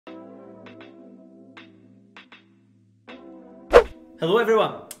Hello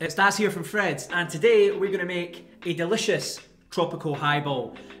everyone, it's Daz here from Fred's, and today we're going to make a delicious tropical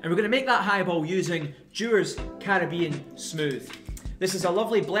highball. And we're going to make that highball using Dewar's Caribbean Smooth. This is a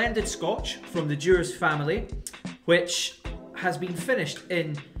lovely blended scotch from the Dewars family, which has been finished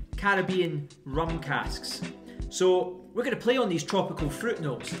in Caribbean rum casks. So we're going to play on these tropical fruit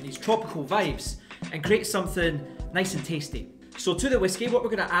notes and these tropical vibes and create something nice and tasty. So to the whiskey, what we're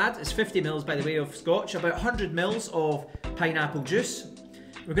going to add is 50 ml by the way of scotch, about 100 ml of pineapple juice.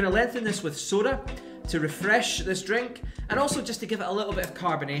 We're going to lengthen this with soda to refresh this drink and also just to give it a little bit of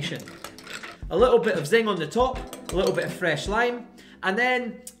carbonation. A little bit of zing on the top, a little bit of fresh lime, and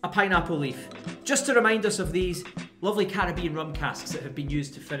then a pineapple leaf, just to remind us of these lovely Caribbean rum casks that have been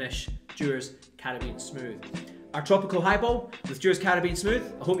used to finish Dewar's Caribbean Smooth. Our tropical highball with Dewar's Caribbean Smooth.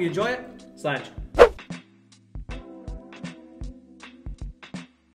 I hope you enjoy it. Slange.